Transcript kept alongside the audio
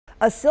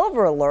A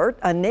silver alert,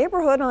 a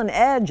neighborhood on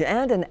edge,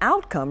 and an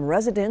outcome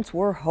residents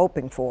were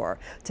hoping for.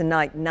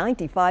 Tonight,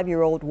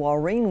 95-year-old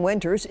Waurine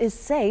Waters is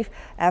safe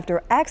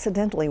after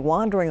accidentally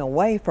wandering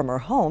away from her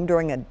home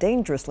during a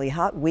dangerously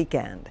hot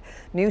weekend.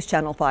 News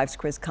Channel 5's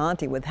Chris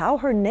Conti with how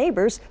her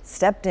neighbors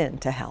stepped in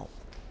to help.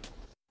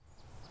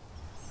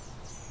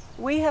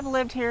 We have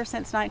lived here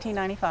since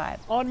 1995.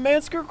 On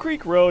Mansker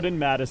Creek Road in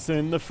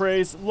Madison, the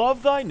phrase,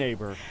 "Love thy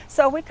neighbor,"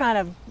 So we kind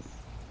of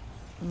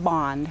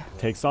bond.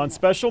 takes on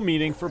special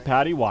meaning for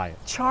Patty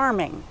Wyatt.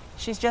 Charming.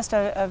 She's just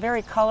a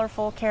very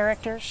colorful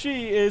character.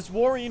 She is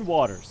Waurine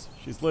Waters.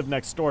 She's lived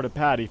next door to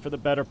Patty for the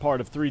better part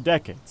of 3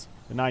 decades.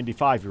 The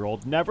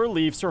 95-year-old never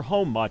leaves her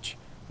home much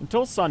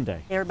until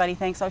Sunday. Everybody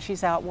thinks, oh,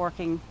 she's out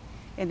working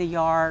in the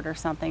yard or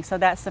something. So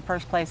that's the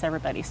first place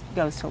everybody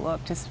goes to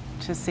look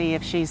to see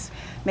if she's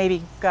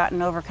maybe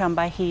gotten overcome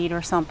by heat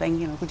or something.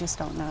 You know, we just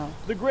don't know.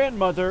 The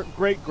grandmother,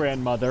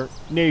 great-grandmother,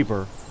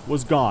 neighbor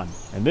was gone,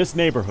 and this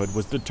neighborhood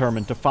was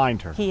determined to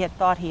find her. He had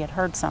thought he had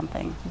heard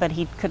something, but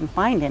he couldn't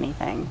find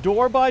anything.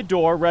 Door by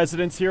door,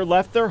 residents here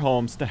left their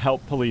homes to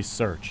help police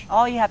search.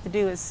 All you have to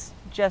do is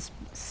just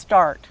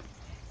start,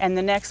 and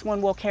the next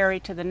one will carry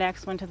to the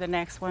next one, to the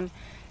next one,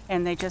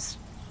 and they just,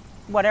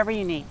 whatever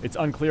you need. It's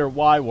unclear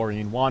why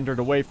Waurine wandered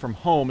away from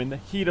home in the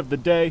heat of the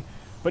day,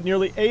 but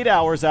nearly 8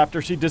 hours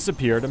after she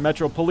disappeared, a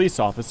Metro police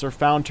officer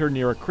found her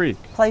near a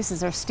creek.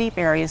 Places are steep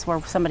areas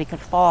where somebody could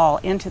fall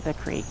into the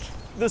creek.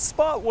 The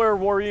spot where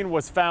Waurine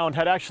was found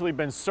had actually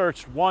been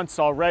searched once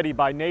already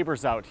by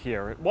neighbors out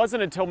here. It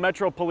wasn't until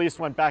Metro Police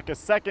went back a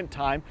second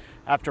time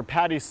after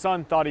Patty's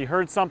son thought he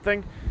heard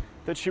something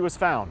that she was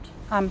found.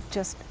 I'm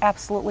just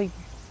absolutely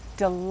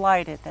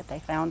delighted that they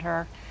found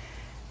her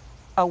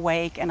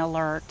awake and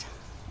alert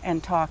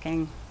and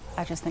talking.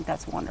 I just think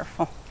that's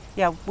wonderful.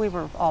 Yeah, we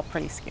were all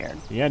pretty scared.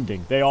 The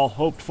ending they all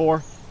hoped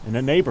for in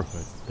a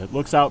neighborhood that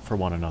looks out for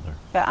one another.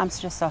 But I'm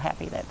just so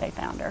happy that they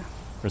found her.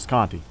 Chris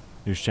Conti,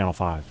 News Channel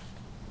 5.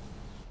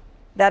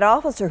 That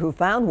officer who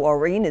found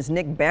Waurine is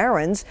Nick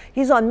Barons.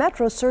 He's on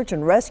Metro's search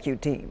and rescue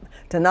team.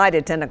 Tonight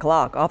at 10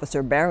 o'clock,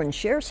 Officer Barons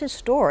shares his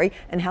story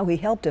and how he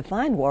helped to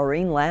find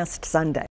Waurine last Sunday.